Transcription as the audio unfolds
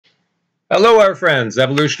Hello, our friends,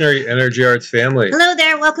 Evolutionary Energy Arts family. Hello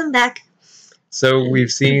there, welcome back. So we've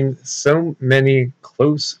seen so many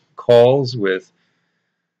close calls with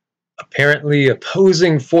apparently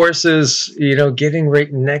opposing forces, getting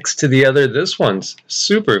right next to the other. This one's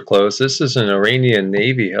super close. This is an Iranian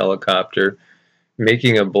Navy helicopter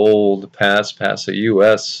making a bold pass past a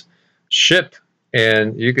U.S. ship.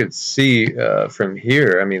 And you could see from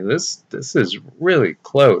here, I mean, this is really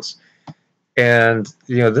close. And,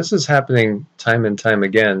 this is happening time and time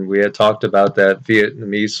again. We had talked about that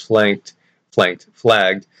Vietnamese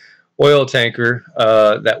flagged oil tanker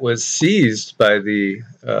that was seized by the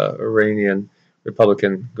Iranian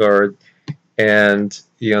Republican Guard. And,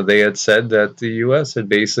 they had said that the U.S. had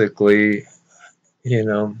basically,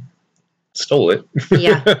 stole it.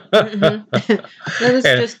 Yeah. Let us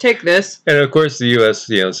just take this. And, of course, the U.S.,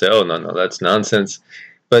 say, oh, no, that's nonsense.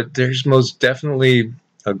 But there's most definitely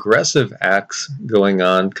aggressive acts going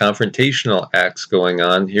on, confrontational acts going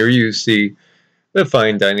on. Here you see the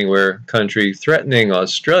fine dining ware country threatening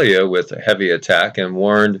Australia with a heavy attack and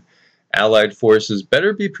warned Allied forces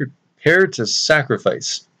better be prepared to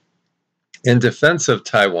sacrifice in defense of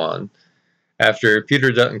Taiwan. After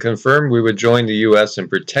Peter Dutton confirmed we would join the U.S. in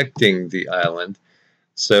protecting the island.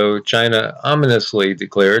 So China ominously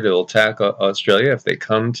declared it will attack Australia if they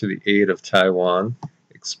come to the aid of Taiwan.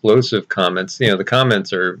 Explosive comments. The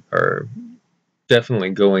comments are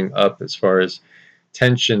definitely going up as far as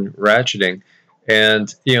tension ratcheting. And,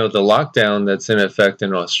 the lockdown that's in effect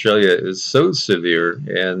in Australia is so severe,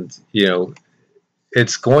 and,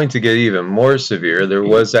 it's going to get even more severe. There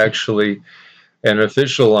was actually an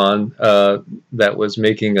official on that was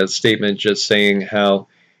making a statement just saying how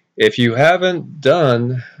if you haven't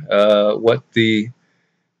done what the,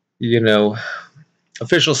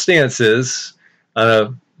 official stance is on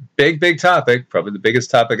a big topic, probably the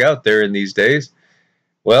biggest topic out there in these days,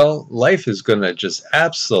 well, life is going to just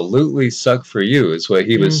absolutely suck for you, is what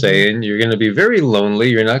he was saying. You're going to be very lonely.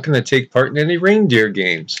 You're not going to take part in any reindeer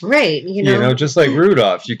games. Right. Just like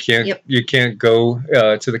Rudolph. You can't go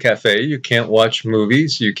to the cafe. You can't watch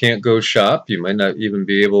movies. You can't go shop. You might not even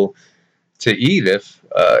be able to eat if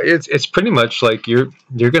it's pretty much like you're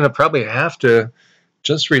going to probably have to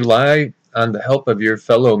just rely on the help of your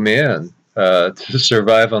fellow man to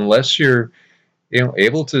survive, unless you're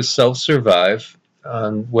able to self-survive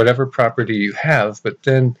on whatever property you have. But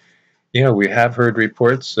then we have heard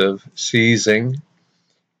reports of seizing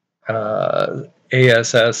ASSE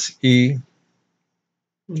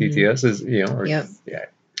TTS is yep. Yeah,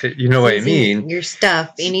 what I mean, your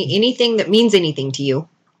stuff, anything that means anything to you.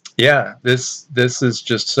 Yeah, this is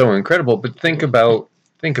just so incredible. But think about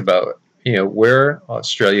where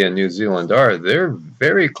Australia and New Zealand are. They're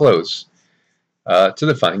very close to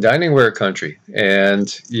the fine dining ware country. And,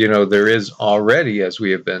 there is already, as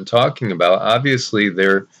we have been talking about, obviously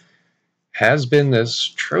there has been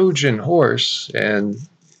this Trojan horse. And,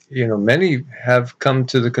 many have come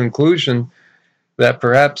to the conclusion that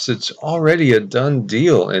perhaps it's already a done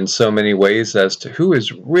deal in so many ways as to who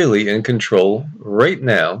is really in control right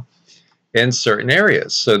now in certain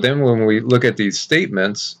areas. So then when we look at these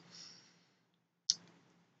statements,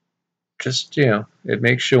 just, it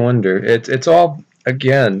makes you wonder. It's all,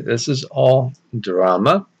 again, this is all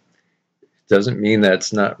drama. It doesn't mean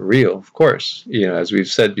that's not real, of course. As we've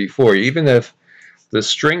said before, even if the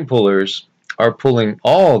string pullers are pulling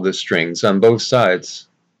all the strings on both sides,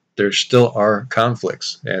 there still are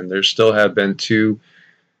conflicts, and there still have been 2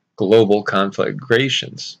 global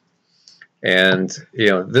conflagrations. And,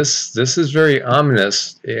 this is very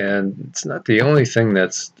ominous, and it's not the only thing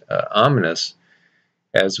that's ominous.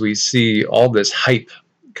 As we see all this hype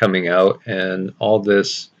coming out and all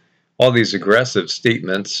these aggressive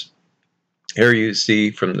statements. Here you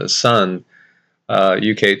see from the Sun,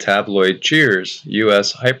 UK tabloid cheers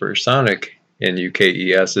US hypersonic in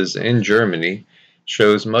UKESs in Germany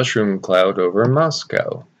shows mushroom cloud over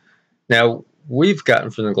Moscow. Now, we've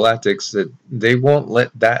gotten from the Galactics that they won't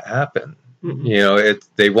let that happen.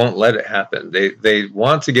 They won't let it happen. They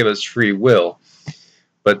want to give us free will.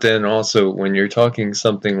 But then also, when you're talking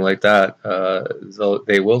something like that,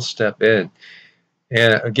 they will step in.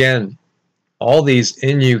 And again, all these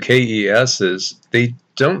NUKESs, they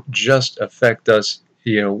don't just affect us,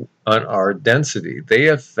 on our density. They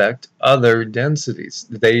affect other densities.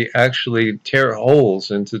 They actually tear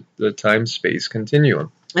holes into the time-space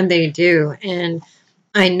continuum. And they do. And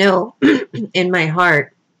I know in my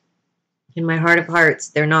heart of hearts,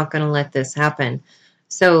 they're not going to let this happen.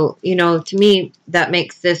 So, to me, that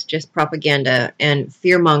makes this just propaganda and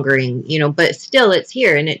fear-mongering, but still it's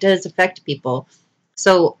here and it does affect people.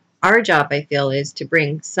 So our job, I feel, is to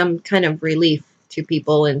bring some kind of relief to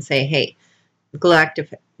people and say, hey,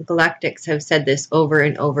 galactics have said this over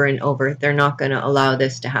and over and over. They're not going to allow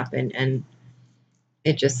this to happen, and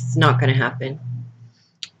it just not going to happen.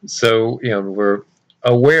 So, we're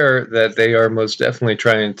aware that they are most definitely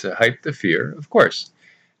trying to hype the fear. Of course,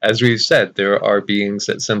 as we've said, there are beings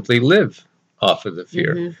that simply live off of the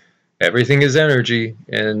fear. Everything is energy,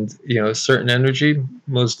 and certain energy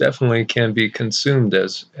most definitely can be consumed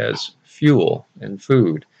as fuel and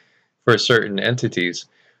food for certain entities.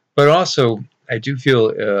 But also, I do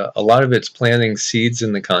feel a lot of it's planting seeds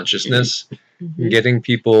in the consciousness, getting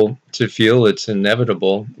people to feel it's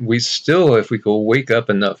inevitable. We still, if we could wake up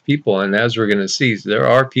enough people, and as we're going to see, there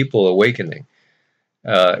are people awakening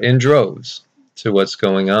in droves to what's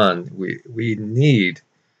going on. We need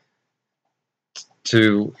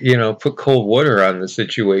to, put cold water on the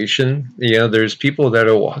situation. There's people that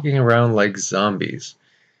are walking around like zombies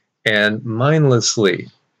and mindlessly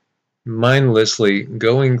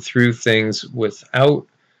going through things without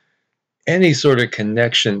any sort of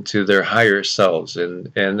connection to their higher selves,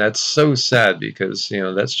 and that's so sad, because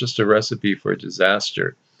that's just a recipe for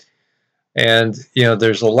disaster. And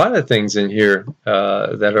there's a lot of things in here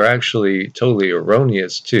that are actually totally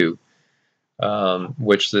erroneous too,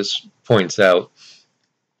 which this points out,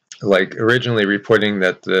 like originally reporting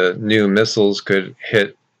that the new missiles could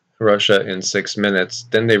hit Russia in 6 minutes,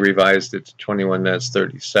 then they revised it to 21 minutes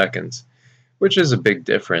 30 seconds, which is a big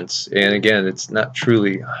difference. And again, it's not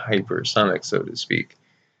truly hypersonic, so to speak.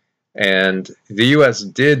 And the U.S.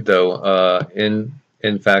 did, though,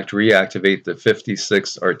 in fact, reactivate the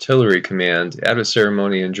 56th Artillery Command at a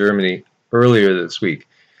ceremony in Germany earlier this week.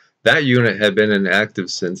 That unit had been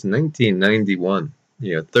inactive since 1991.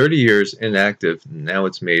 30 years inactive, now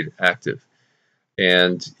it's made active.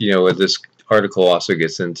 And, this article also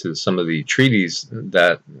gets into some of the treaties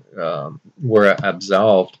that were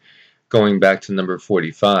absolved going back to number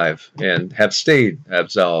 45 and have stayed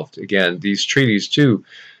absolved. Again, these treaties too,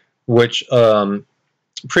 which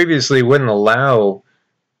previously wouldn't allow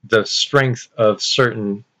the strength of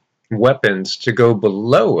certain weapons to go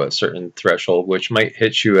below a certain threshold, which might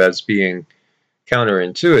hit you as being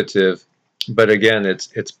counterintuitive. But again,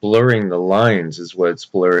 it's blurring the lines is what it's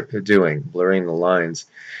blurring the lines.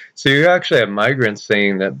 So you actually have migrants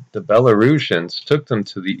saying that the Belarusians took them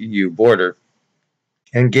to the EU border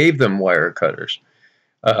and gave them wire cutters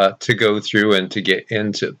to go through and to get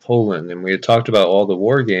into Poland. And we had talked about all the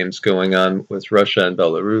war games going on with Russia and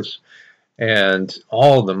Belarus, and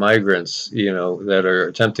all the migrants, that are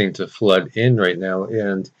attempting to flood in right now.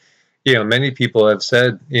 And, many people have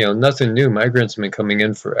said, nothing new. Migrants have been coming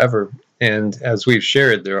in forever. And as we've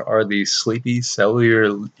shared, there are these sleepy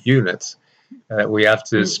cellular units that we have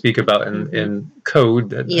to speak about in code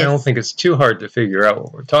that I don't think it's too hard to figure out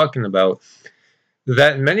what we're talking about,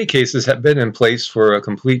 that in many cases have been in place for a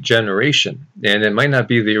complete generation. And it might not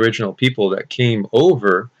be the original people that came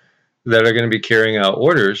over that are going to be carrying out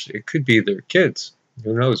orders. It could be their kids.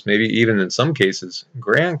 Who knows? Maybe even in some cases,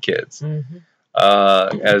 grandkids.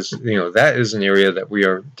 As that is an area that we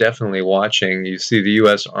are definitely watching. You see the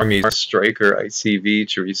U.S. Army Stryker ICV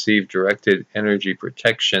to receive directed energy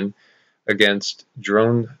protection against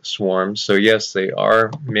drone swarms. So yes, they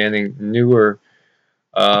are manning newer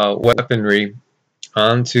weaponry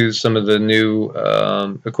onto some of the new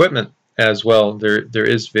equipment as well. There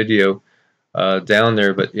is video down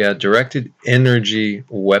there, but yeah, directed energy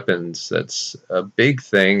weapons, that's a big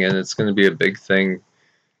thing, and it's going to be a big thing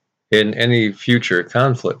in any future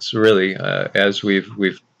conflicts, really. As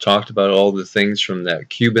we've talked about all the things from that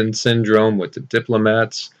Cuban syndrome with the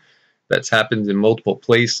diplomats that's happened in multiple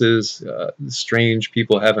places, strange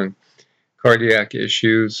people having cardiac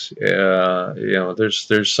issues.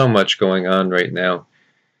 There's so much going on right now.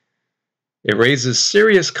 It raises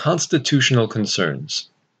serious constitutional concerns.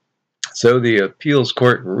 So the appeals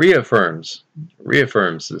court reaffirms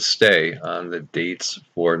the stay on the dates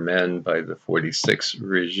for men by the 46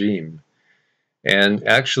 regime. And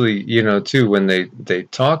actually, too, when they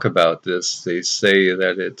talk about this, they say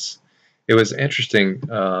that it was interesting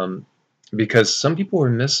because some people were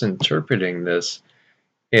misinterpreting this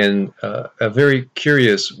in a very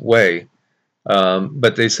curious way.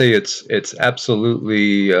 But they say it's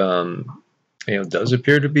absolutely, does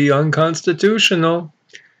appear to be unconstitutional.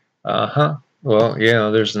 Well,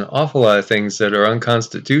 there's an awful lot of things that are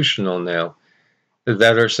unconstitutional now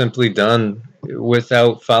that are simply done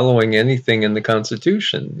without following anything in the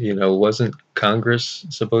Constitution. Wasn't Congress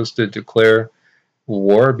supposed to declare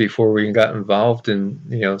war before we got involved in,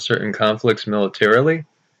 certain conflicts militarily?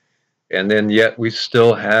 And then yet we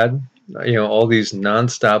still had, all these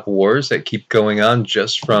nonstop wars that keep going on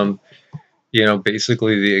just from you know,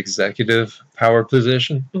 basically the executive power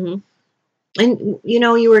position. Mm-hmm. And, you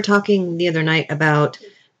know, you were talking the other night about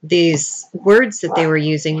these words that they were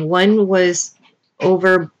using. One was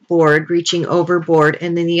overboard, reaching overboard,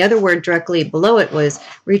 and then the other word directly below it was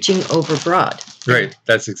reaching overbroad. Right,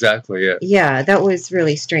 that's exactly it. Yeah, that was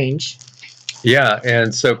really strange. Yeah,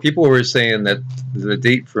 and so people were saying that the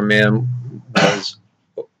date for man was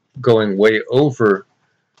going way overboard,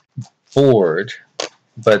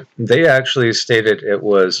 but they actually stated it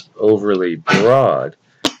was overly broad.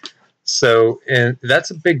 So, and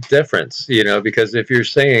that's a big difference, you know, because if you're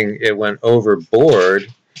saying it went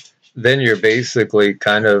overboard, then you're basically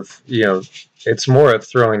kind of, you know, it's more of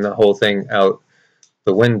throwing the whole thing out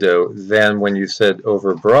the window than when you said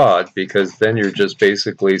overbroad, because then you're just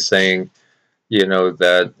basically saying, you know,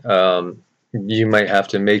 that you might have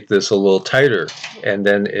to make this a little tighter and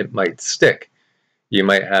then it might stick. You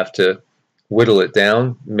might have to whittle it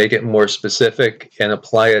down, make it more specific, and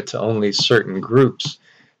apply it to only certain groups.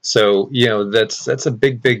 So, you know, that's a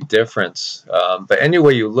big difference. But any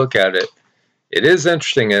way you look at it, it is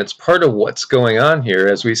interesting, and it's part of what's going on here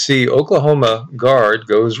as we see Oklahoma Guard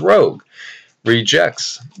goes rogue,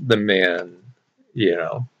 rejects the man, you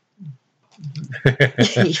know,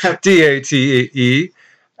 DATE,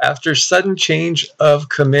 after sudden change of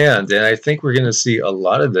command. And I think we're going to see a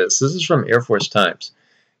lot of this. This is from Air Force Times.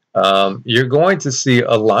 You're going to see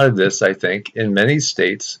a lot of this, I think, in many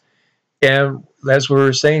states. And as we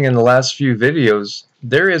were saying in the last few videos,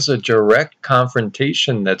 there is a direct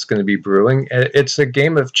confrontation that's going to be brewing. It's a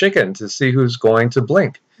game of chicken to see who's going to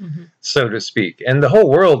blink, so to speak. And the whole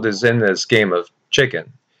world is in this game of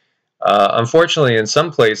chicken. Unfortunately, in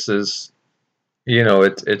some places, you know,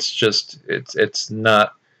 it's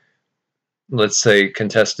not, let's say,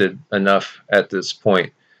 contested enough at this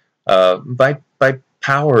point by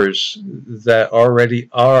powers that already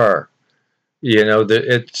are. You know,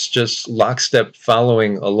 it's just lockstep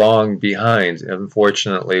following along behind,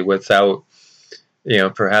 unfortunately, without, you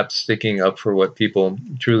know, perhaps sticking up for what people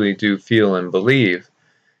truly do feel and believe.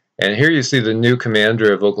 And here you see the new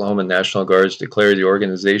commander of Oklahoma National Guards declare the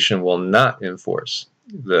organization will not enforce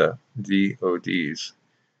the DOD's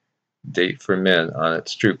date for men on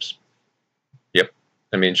its troops. Yep.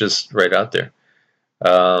 I mean, just right out there.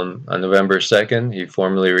 On November 2nd, he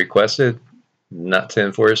formally requested not to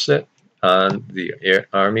enforce it on the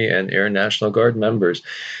Army and Air National Guard members.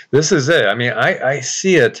 This is it. I mean, I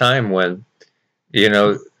see a time when, you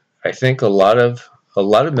know, I think a lot of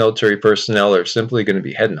military personnel are simply going to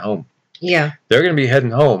be heading home. Yeah, they're going to be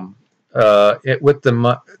heading home with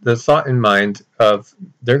the thought in mind of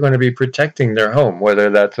they're going to be protecting their home,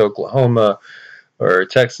 whether that's Oklahoma or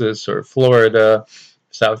Texas or Florida,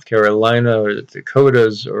 South Carolina or the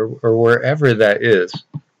Dakotas or wherever that is.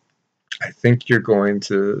 I think you're going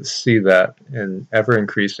to see that in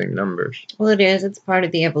ever-increasing numbers. Well, it is. It's part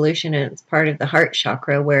of the evolution, and it's part of the heart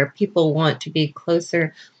chakra where people want to be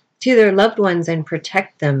closer to their loved ones and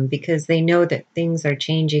protect them because they know that things are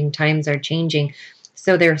changing, times are changing,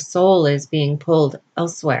 so their soul is being pulled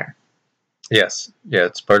elsewhere. Yes. Yeah,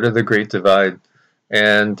 it's part of the Great Divide.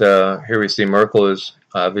 And here we see Merkel is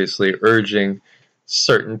obviously urging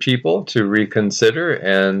certain people to reconsider,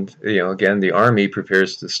 and you know, again, the Army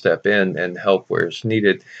prepares to step in and help where it's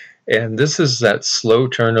needed. And this is that slow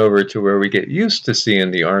turnover to where we get used to seeing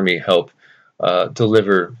the Army help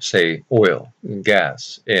deliver, say, oil and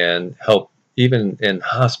gas, and help even in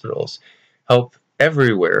hospitals, help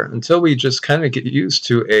everywhere, until we just kind of get used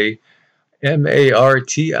to a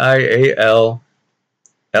MARTIAL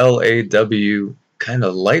kind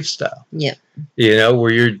of lifestyle. Yeah. You know,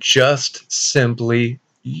 where you're just simply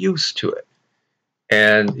used to it.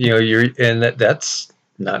 And, you know, that's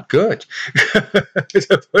not good.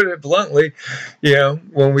 To put it bluntly, you know,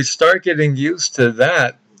 when we start getting used to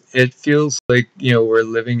that, it feels like, you know, we're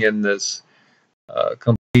living in this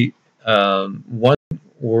complete one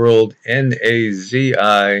world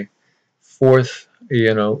NAZI fourth,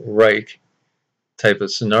 you know, Reich type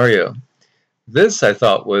of scenario. This, I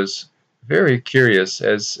thought, was very curious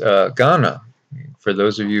as Ghana. For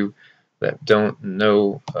those of you that don't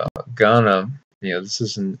know Ghana, you know, this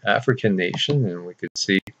is an African nation, and we could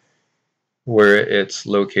see where it's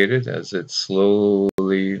located as it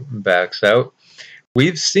slowly backs out.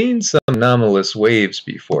 We've seen some anomalous waves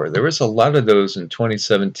before. There was a lot of those in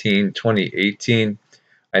 2017, 2018.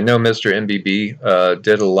 I know Mr. MBB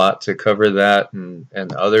did a lot to cover that,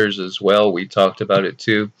 and others as well. We talked about it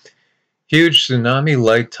too. Huge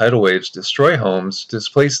tsunami-like tidal waves destroy homes,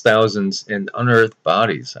 displace thousands, and unearth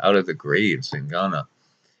bodies out of the graves in Ghana.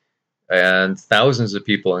 And thousands of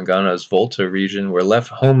people in Ghana's Volta region were left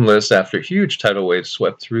homeless after huge tidal waves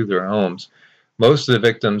swept through their homes. Most of the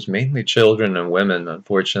victims, mainly children and women,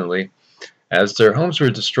 unfortunately, as their homes were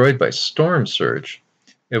destroyed by storm surge.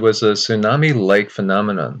 It was a tsunami-like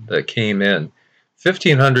phenomenon that came in.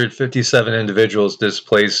 1,557 individuals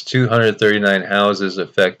displaced, 239 houses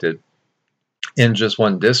affected in just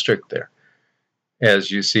one district there. As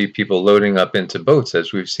you see people loading up into boats,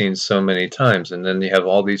 as we've seen so many times, and then you have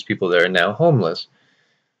all these people that are now homeless.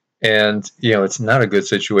 And, you know, it's not a good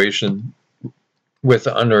situation with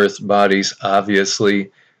unearthed bodies,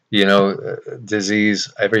 obviously, you know,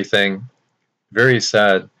 disease, everything. Very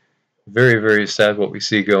sad, very, very sad what we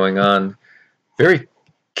see going on. Very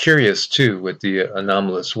curious, too, with the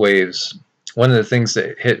anomalous waves. One of the things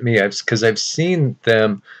that hit me, because I've seen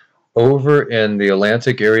them over in the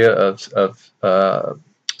Atlantic area of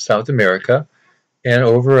South America and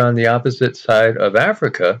over on the opposite side of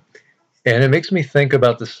Africa. And it makes me think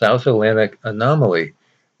about the South Atlantic anomaly,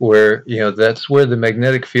 where, you know, that's where the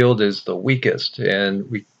magnetic field is the weakest.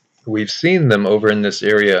 And we've seen them over in this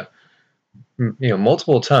area, you know,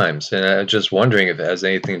 multiple times. And I'm just wondering if it has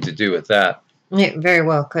anything to do with that. It very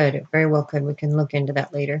well could. It very well could. We can look into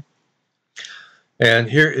that later. And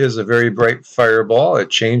here is a very bright fireball. It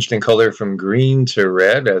changed in color from green to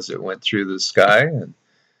red as it went through the sky and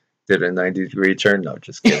did a 90-degree turn. No,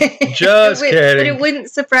 just kidding. Just kidding. But it wouldn't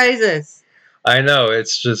surprise us. I know.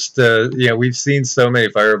 It's just, you know, we've seen so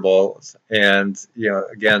many fireballs and, you know,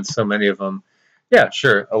 again, so many of them. Yeah,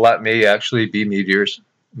 sure. A lot may actually be meteors,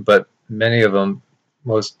 but many of them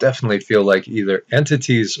most definitely feel like either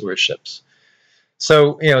entities or ships.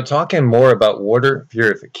 So, you know, talking more about water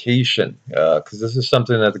purification, because this is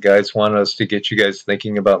something that the guys want us to get you guys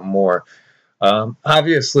thinking about more.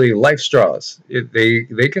 Obviously, life straws,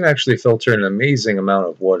 they can actually filter an amazing amount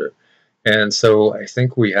of water. And so I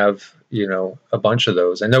think we have, you know, a bunch of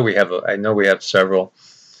those. I know we have several,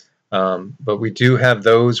 but we do have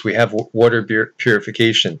those. We have water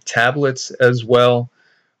purification tablets as well,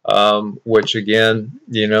 which again,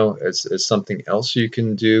 you know, is something else you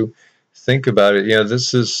can do. Think about it. You know,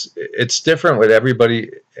 it's different with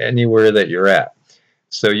everybody anywhere that you're at.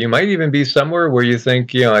 So you might even be somewhere where you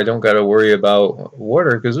think, you know, I don't got to worry about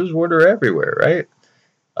water because there's water everywhere, right?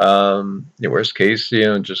 The worst case, you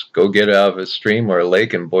know, just go get out of a stream or a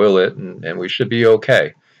lake and boil it, and we should be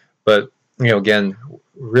okay. But, you know, again,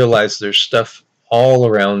 realize there's stuff all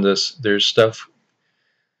around us. There's stuff,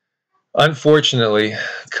 unfortunately,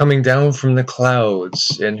 coming down from the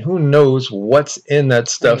clouds, and who knows what's in that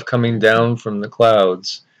stuff coming down from the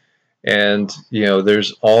clouds. And, you know,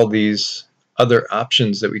 there's all these other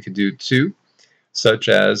options that we could do too, such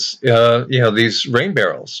as, you know, these rain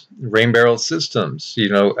barrel systems. You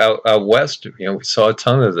know, out west, you know, we saw a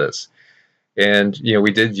ton of this. And, you know,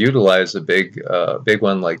 we did utilize a big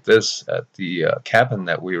one like this at the cabin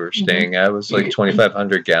that we were staying at. It was like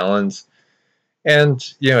 2,500 gallons. And,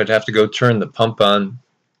 you know, I'd have to go turn the pump on,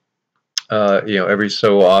 you know, every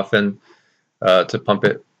so often to pump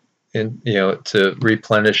it in, you know, to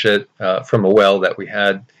replenish it from a well that we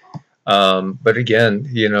had. But again,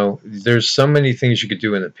 you know, there's so many things you could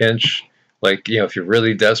do in a pinch. Like, you know, if you're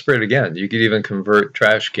really desperate, again, you could even convert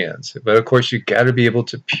trash cans. But of course, you got to be able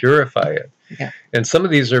to purify it. Yeah. And some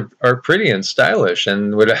of these are pretty and stylish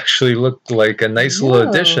and would actually look like a nice little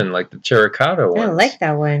addition, like the terracotta ones. I like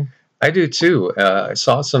that one. I do too. I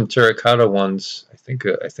saw some terracotta ones. I think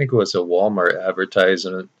it was a Walmart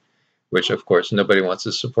advertisement, which of course nobody wants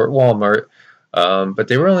to support Walmart. But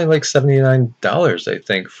they were only like $79, I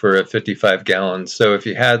think, for a 55 gallons. So if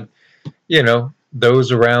you had, you know,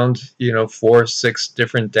 those around, you know, 4 or 6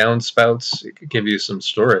 different downspouts, it could give you some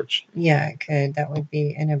storage. Yeah, it could. That would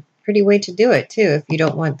be a pretty way to do it too, if you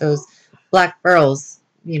don't want those black barrels,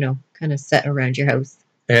 you know, kind of set around your house.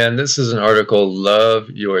 And this is an article,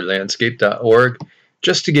 loveyourlandscape.org,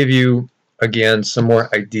 just to give you, again, some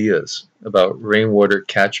more ideas about rainwater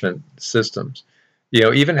catchment systems. You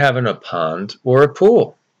know, even having a pond or a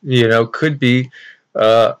pool, you know, could be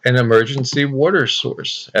an emergency water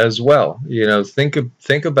source as well. You know, think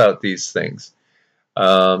about these things.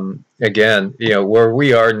 Again, you know, where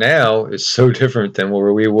we are now is so different than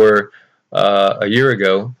where we were a year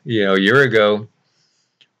ago. You know, a year ago,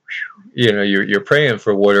 you know, you're praying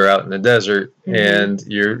for water out in the desert, and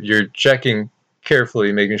you're checking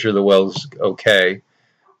carefully, making sure the well's okay,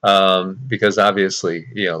 because obviously,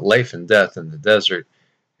 you know, life and death in the desert.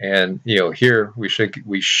 And, you know, here we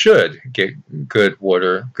should get good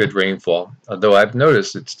water, good rainfall. Although I've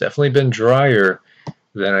noticed it's definitely been drier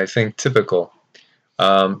than I think typical.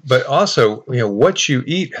 But also, you know, what you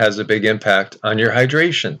eat has a big impact on your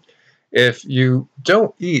hydration. If you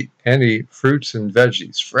don't eat any fruits and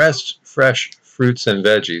veggies, fresh fruits and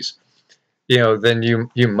veggies, then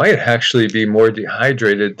you might actually be more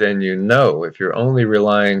dehydrated than you know if you're only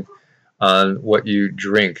relying on what you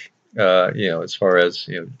drink, as far as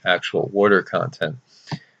actual water content.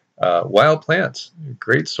 Wild plants,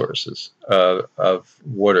 great sources of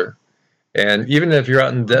water. And even if you're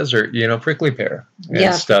out in the desert, prickly pear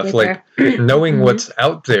and stuff, like knowing what's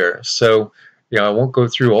out there. So, I won't go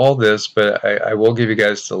through all this, but I will give you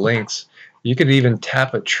guys the links. You could even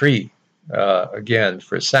tap a tree, again,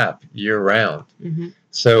 for sap year round.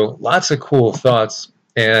 So lots of cool thoughts.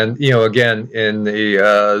 And, again, in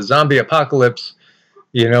the zombie apocalypse,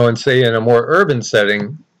 and say in a more urban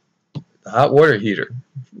setting, the hot water heater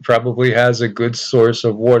probably has a good source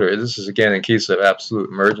of water. This is, again, in case of absolute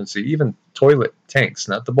emergency. Even toilet tanks,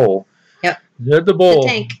 not the bowl. Yep. Not the bowl.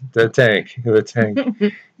 The tank.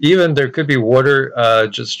 Even there could be water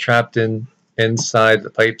just trapped inside the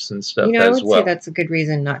pipes and stuff I as would well. say that's a good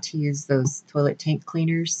reason not to use those toilet tank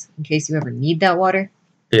cleaners in case you ever need that water.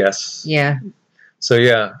 Yes. Yeah. So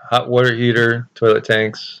yeah, hot water heater, toilet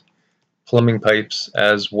tanks, plumbing pipes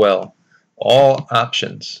as well. All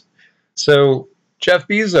options. So Jeff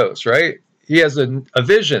Bezos, right? He has a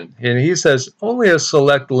vision, and he says only a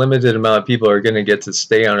select limited amount of people are going to get to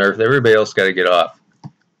stay on Earth. Everybody else got to get off.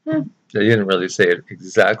 He didn't really say it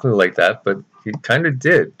exactly like that, but he kind of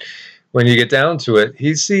did. When you get down to it,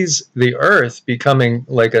 he sees the Earth becoming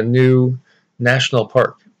like a new national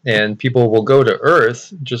park, and people will go to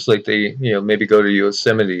Earth just like they, maybe go to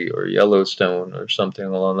Yosemite or Yellowstone or something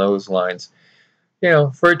along those lines,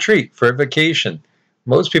 for a treat, for a vacation.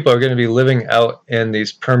 Most people are going to be living out in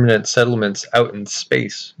these permanent settlements out in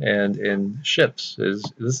space and in ships.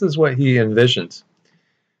 This is what he envisions.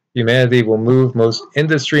 Humanity will move most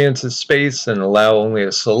industry into space and allow only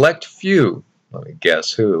a select few, let me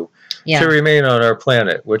guess who, to remain on our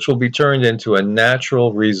planet, which will be turned into a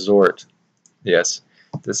natural resort. Yes,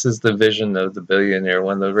 this is the vision of the billionaire,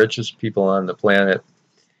 one of the richest people on the planet.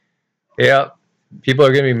 Yeah, people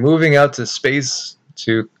are going to be moving out to space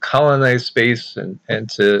to colonize space and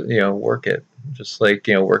to, work it. Just like,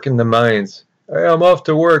 working the mines. Hey, I'm off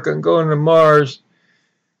to work. I'm going to Mars.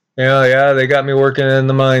 Yeah, they got me working in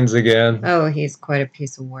the mines again. Oh, he's quite a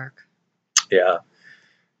piece of work. Yeah.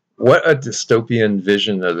 What a dystopian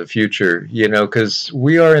vision of the future, because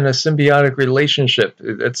we are in a symbiotic relationship.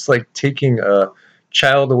 It's like taking a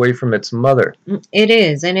child away from its mother. It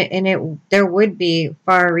is, and there would be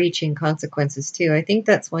far-reaching consequences too. I think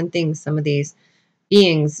that's one thing some of these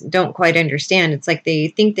beings don't quite understand. It's like they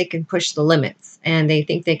think they can push the limits, and they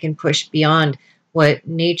think they can push beyond what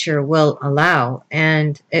nature will allow.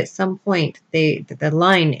 And at some point, the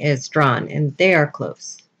line is drawn, and they are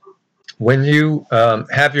close. When you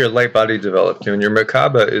have your light body developed, when your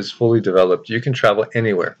Merkaba is fully developed, you can travel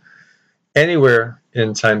anywhere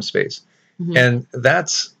in time-space. And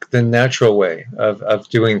that's the natural way of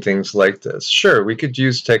doing things like this. Sure, we could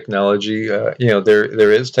use technology.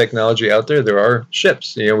 There is technology out there. There are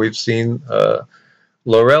ships. We've seen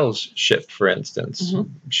Laurel's ship, for instance.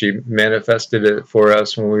 She manifested it for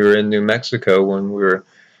us when we were in New Mexico, when we were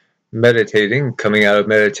meditating, coming out of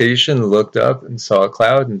meditation, looked up and saw a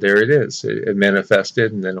cloud, and there it is. It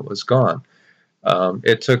manifested, and then it was gone.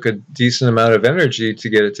 It took a decent amount of energy to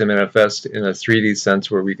get it to manifest in a 3D sense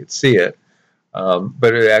where we could see it.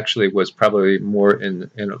 But it actually was probably more in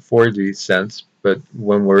a 4D sense. But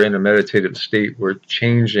when we're in a meditative state, we're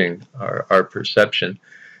changing our perception.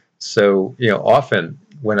 So, often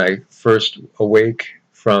when I first awake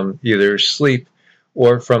from either sleep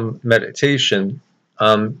or from meditation,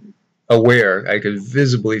 I'm aware I could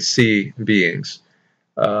visibly see beings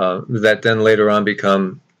that then later on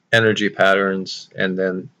become energy patterns, and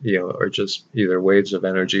then, are just either waves of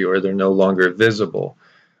energy, or they're no longer visible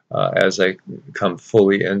as I come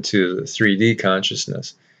fully into the 3D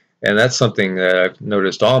consciousness. And that's something that I've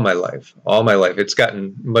noticed all my life. It's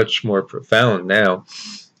gotten much more profound now.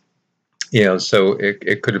 So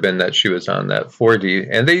it could have been that she was on that 4D.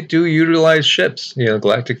 And they do utilize ships.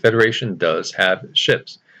 Galactic Federation does have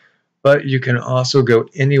ships. But you can also go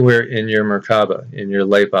anywhere in your Merkaba, in your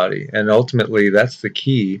light body. And ultimately, that's the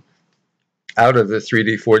key out of the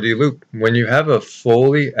 3D, 4D loop. When you have a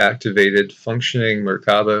fully activated, functioning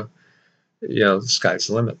Merkaba, the sky's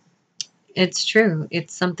the limit. It's true.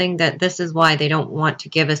 It's something that this is why they don't want to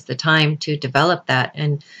give us the time to develop that.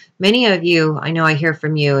 And many of you, I know I hear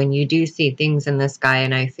from you, and you do see things in the sky,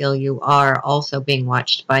 and I feel you are also being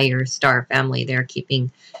watched by your star family. They're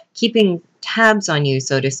keeping tabs on you,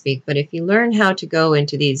 so to speak. But if you learn how to go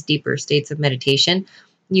into these deeper states of meditation,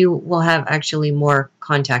 you will have actually more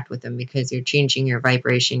contact with them, because you're changing your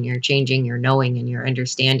vibration, you're changing your knowing and your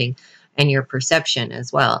understanding and your perception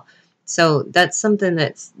as well. So that's something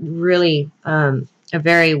that's really a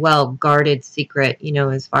very well guarded secret, you know,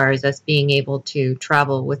 as far as us being able to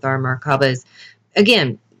travel with our Merkabas.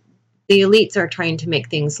 Again, the elites are trying to make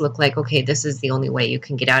things look like, okay, this is the only way you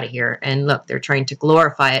can get out of here. And look, they're trying to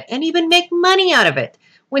glorify it and even make money out of it,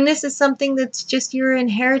 when this is something that's just your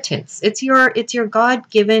inheritance. It's your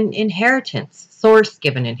God-given inheritance,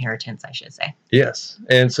 source-given inheritance, I should say. Yes.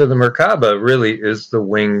 And so the Merkaba really is the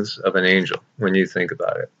wings of an angel when you think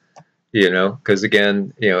about it. You know, because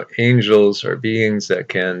again, you know, angels are beings that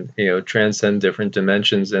can, you know, transcend different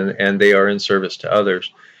dimensions, and they are in service to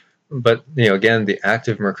others. But, you know, again, the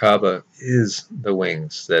active Merkaba is the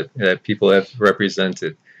wings that people have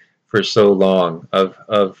represented for so long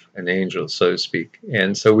of an angel, so to speak.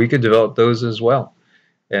 And so we could develop those as well.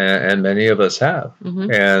 And many of us have.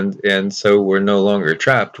 And so we're no longer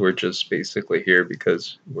trapped. We're just basically here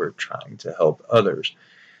because we're trying to help others.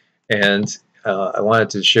 And I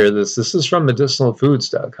wanted to share this. This is from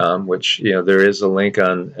medicinalfoods.com, which, you know, there is a link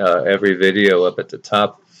on every video up at the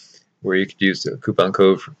top where you could use the coupon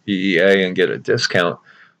code for EEA and get a discount.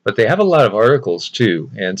 But they have a lot of articles too,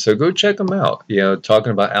 and so go check them out. You know,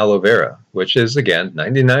 talking about aloe vera, which is again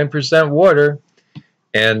 99% water,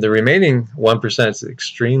 and the remaining 1% is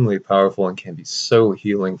extremely powerful and can be so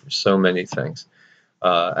healing for so many things.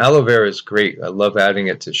 Aloe vera is great. I love adding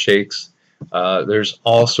it to shakes. There's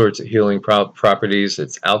all sorts of healing properties.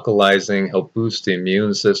 It's alkalizing, help boost the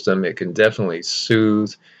immune system. It can definitely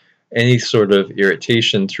soothe any sort of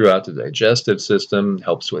irritation throughout the digestive system,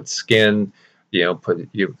 helps with skin. You know, put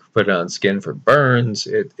it on skin for burns.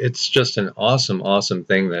 It's just an awesome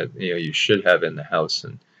thing that, you know, you should have in the house,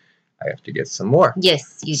 and I have to get some more.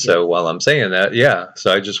 Yes, you do. So while I'm saying that, yeah,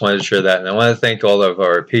 so I just wanted to share that, and I want to thank all of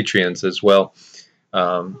our Patreons as well.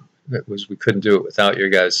 We couldn't do it without your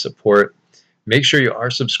guys' support. Make sure you are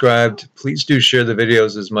subscribed. Please do share the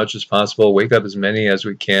videos as much as possible. Wake up as many as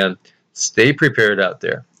we can. Stay prepared out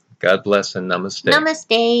there. God bless and namaste.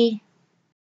 Namaste.